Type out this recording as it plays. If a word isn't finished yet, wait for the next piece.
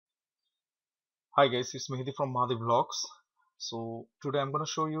Hi guys, it's Mehdi from Mahdi Vlogs. So today I'm going to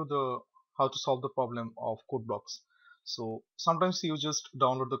show you the how to solve the problem of code blocks. So sometimes you just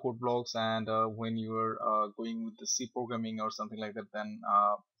download the code blocks and when you're going with the C programming or something like that, then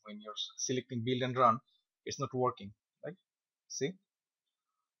when you're selecting build and run, it's not working. Right? See,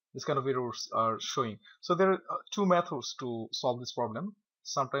 this kind of errors are showing. So there are two methods to solve this problem.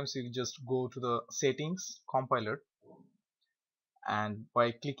 Sometimes you just go to the settings compiler, and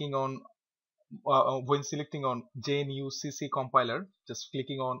by clicking on when selecting on GNU GCC compiler, just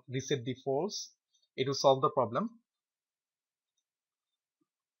clicking on reset defaults, it will solve the problem.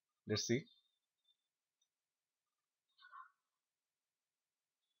 Let's see.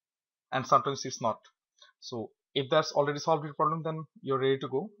 And sometimes it's not. So if that's already solved your problem, then you're ready to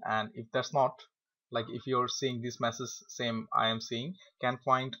go. And if that's not, like if you're seeing this message, same I am seeing, can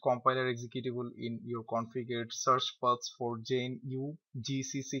find compiler executable in your configured search paths for GNU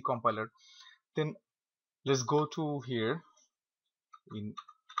GCC compiler, then let's go to here in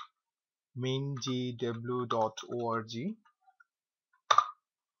maingw.org.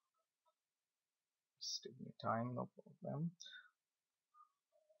 Just give me time, no problem.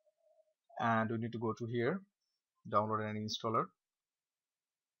 And we need to go to here, download an installer,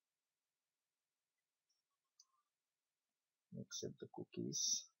 accept the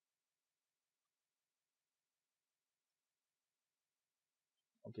cookies.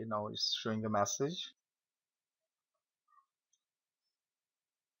 Okay, now it's showing the message.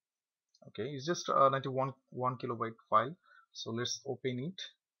 Okay, it's just a 91 kilobyte file. So let's open it,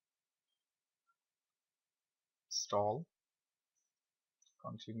 install,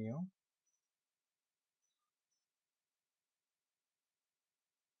 continue.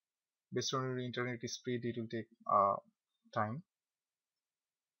 Based on your internet speed, it will take time.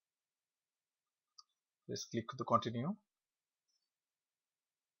 Let's click to the continue.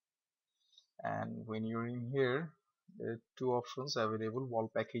 And when you're in here, there are two options available: wall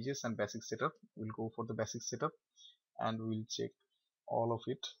packages and basic setup. We'll go for the basic setup and we'll check all of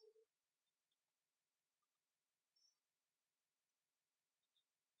it.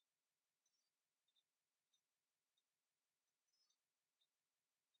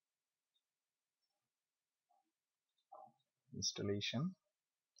 Installation,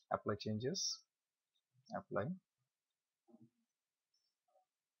 apply changes, apply.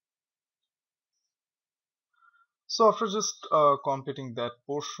 So after just completing that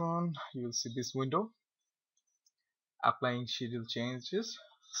portion, you will see this window, applying schedule changes.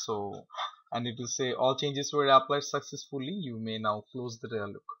 So, and it will say all changes were applied successfully. You may now close the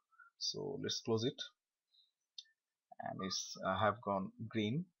dialog. So let's close it, and it's have gone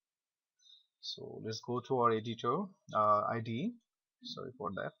green. So let's go to our editor IDE. Sorry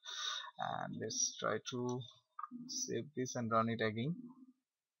for that, and let's try to save this and run it again.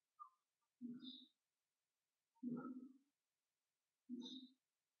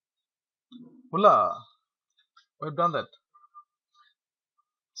 Voila, we've done that.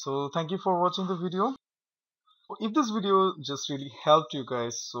 So thank you for watching the video. If this video just really helped you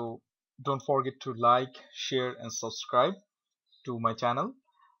guys, so don't forget to like, share and subscribe to my channel,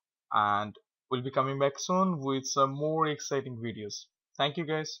 and we'll be coming back soon with some more exciting videos. Thank you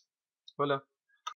guys. Voila.